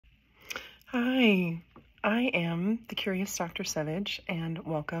Hi, I am the Curious Dr. Sevedge, and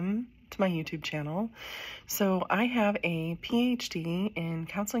welcome to my YouTube channel. So I have a PhD in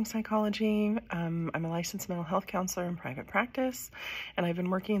counseling psychology. I'm a licensed mental health counselor in private practice, and I've been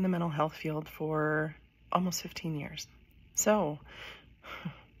working in the mental health field for almost 15 years. So,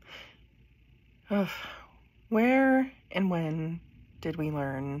 where and when did we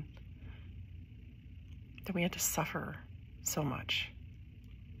learn that we had to suffer so much?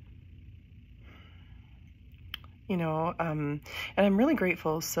 And I'm really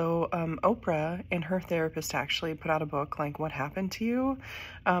grateful. So Oprah and her therapist actually put out a book, like What Happened to You,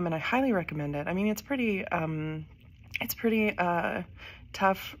 and I highly recommend it. I mean, it's pretty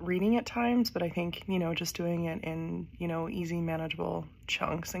tough reading at times, but I think, just doing it in, easy, manageable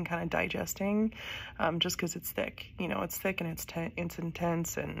chunks and kind of digesting, just because it's thick, it's thick and it's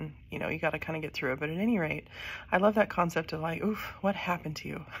intense, and, you got to kind of get through it. But at any rate, I love that concept of like, oof, what happened to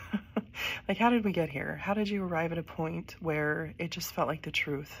you? Like, how did we get here? How did you arrive at a point where it just felt like the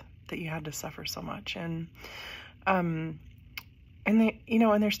truth that you had to suffer so much? And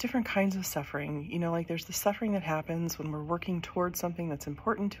there's different kinds of suffering, like there's the suffering that happens when we're working towards something that's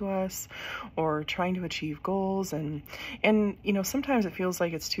important to us or trying to achieve goals. And sometimes it feels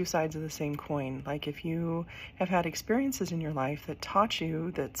like it's two sides of the same coin. Like if you have had experiences in your life that taught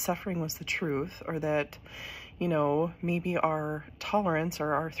you that suffering was the truth, or that, maybe our tolerance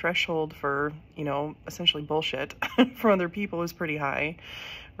or our threshold for, essentially bullshit from other people is pretty high,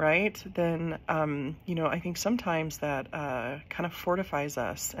 right? Then, I think sometimes that kind of fortifies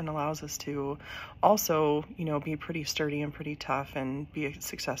us and allows us to also, be pretty sturdy and pretty tough and be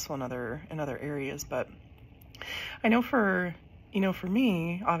successful in other areas. But I know for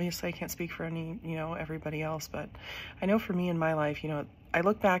me, obviously I can't speak for any, everybody else, but I know for me in my life, I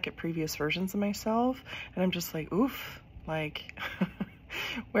look back at previous versions of myself and I'm just like, oof, like,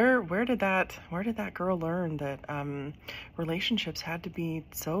 where did that girl learn that relationships had to be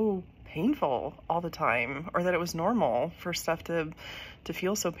so painful all the time, or that it was normal for stuff to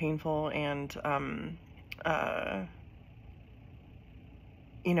feel so painful? And why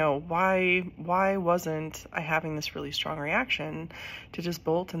wasn't I having this really strong reaction to just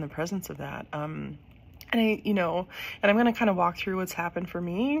bolt in the presence of that? And I'm going to kind of walk through what's happened for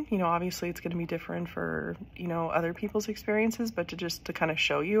me. Obviously it's going to be different for, other people's experiences, but to kind of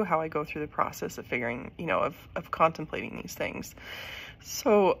show you how I go through the process of figuring, of contemplating these things.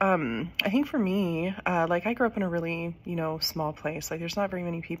 So, I think for me, like I grew up in a really, small place. Like there's not very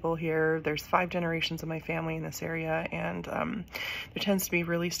many people here. There's 5 generations of my family in this area. And, there tends to be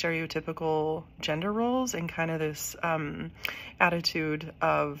really stereotypical gender roles and kind of this, attitude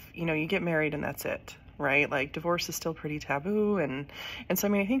of, you get married and that's it. Right? Like divorce is still pretty taboo. And so, I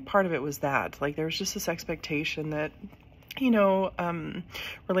mean, I think part of it was that, like, there was just this expectation that,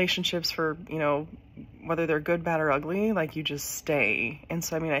 relationships for, whether they're good, bad, or ugly, like you just stay. And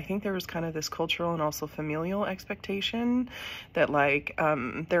so, I mean, I think there was kind of this cultural and also familial expectation that like,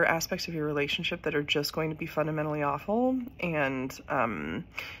 there are aspects of your relationship that are just going to be fundamentally awful. And,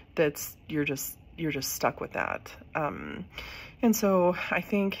 you're just stuck with that. And so I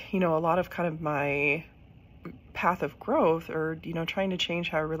think, a lot of kind of my path of growth, or, trying to change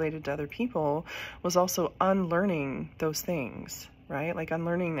how I related to other people, was also unlearning those things, right? Like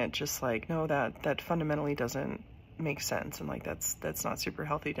unlearning that just like, no, that fundamentally doesn't make sense. And like, that's not super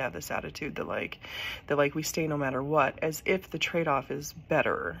healthy to have this attitude that like we stay no matter what, as if the trade-off is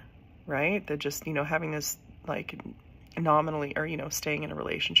better, right? That just, having this like nominally, or staying in a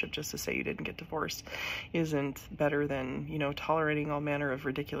relationship just to say you didn't get divorced isn't better than tolerating all manner of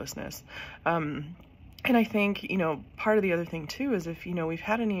ridiculousness. And I think, part of the other thing too is if, we've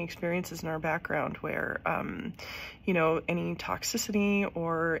had any experiences in our background where, any toxicity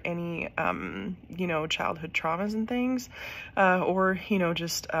or any, childhood traumas and things, or,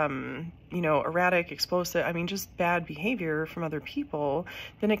 just, erratic, explosive, I mean, just bad behavior from other people,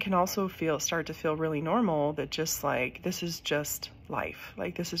 then it can also start to feel really normal that just like, this is just life.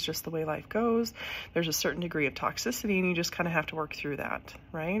 Like, this is just the way life goes. There's a certain degree of toxicity and you just kind of have to work through that.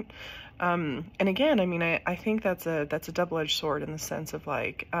 Right. And again, I mean, I think that's a double-edged sword in the sense of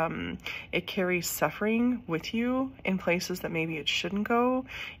like, it carries suffering with you in places that maybe it shouldn't go,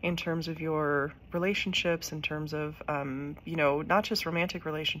 in terms of your relationships, in terms of, not just romantic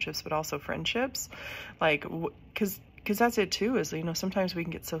relationships, but also friendships. Like, because that's it too, is, sometimes we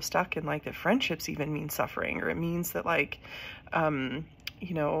can get so stuck in like that friendships even mean suffering, or it means that like,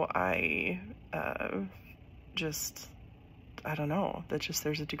 I don't know, that just,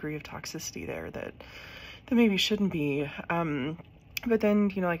 there's a degree of toxicity there that maybe shouldn't be. But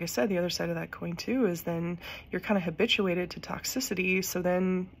then, you know, like I said, the other side of that coin too is then you're kind of habituated to toxicity. So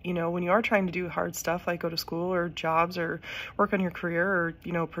then, you know, when you are trying to do hard stuff like go to school or jobs or work on your career or,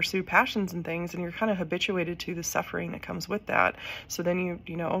 you know, pursue passions and things, and you're kind of habituated to the suffering that comes with that. So then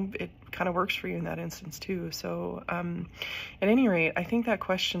you know, it kind of works for you in that instance too. So at any rate, I think that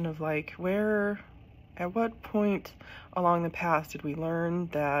question of like at what point along the path did we learn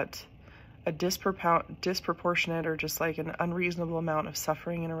that a disproportionate or just like an unreasonable amount of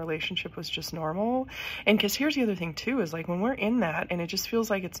suffering in a relationship was just normal? And because here's the other thing too, is like when we're in that and it just feels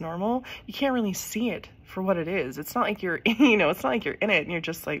like it's normal, you can't really see it for what it is. It's not like you're, you know, it's not like you're in it and you're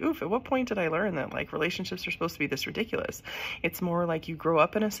just like, oof, at what point did I learn that like relationships are supposed to be this ridiculous? It's more like you grow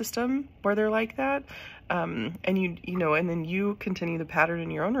up in a system where they're like that. And you know, and then you continue the pattern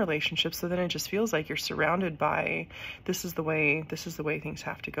in your own relationship. So then it just feels like you're surrounded by, this is the way things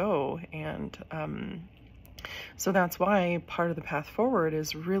have to go. And, so that's why part of the path forward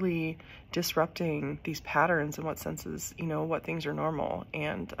is really disrupting these patterns in what senses, you know, what things are normal.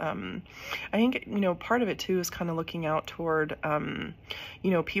 And I think, you know, part of it too is kind of looking out toward,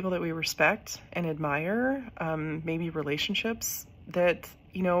 you know, people that we respect and admire, maybe relationships that,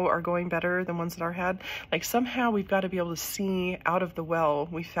 you know, are going better than ones that are had. Like somehow we've got to be able to see out of the well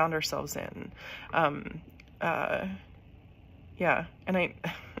we found ourselves in. Yeah, and I,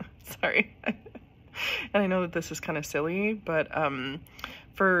 sorry. And I know that this is kind of silly, but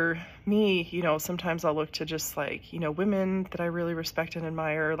for me, you know, sometimes I'll look to just like, you know, women that I really respect and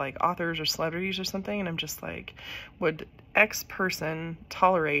admire, like authors or celebrities or something, and I'm just like, would X person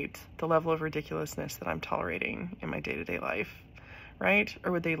tolerate the level of ridiculousness that I'm tolerating in my day-to-day life, right?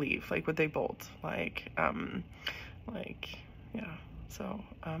 Or would they leave? Like, would they bolt? Like, yeah. So,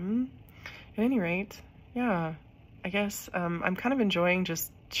 at any rate, yeah, I guess I'm kind of enjoying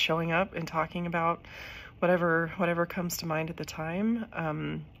just showing up and talking about whatever comes to mind at the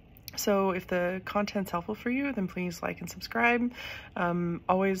time. So if the content's helpful for you, then please like and subscribe.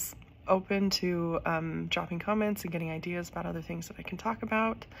 Always open to dropping comments and getting ideas about other things that I can talk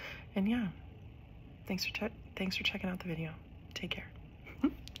about. And yeah, thanks for checking out the video. Take care.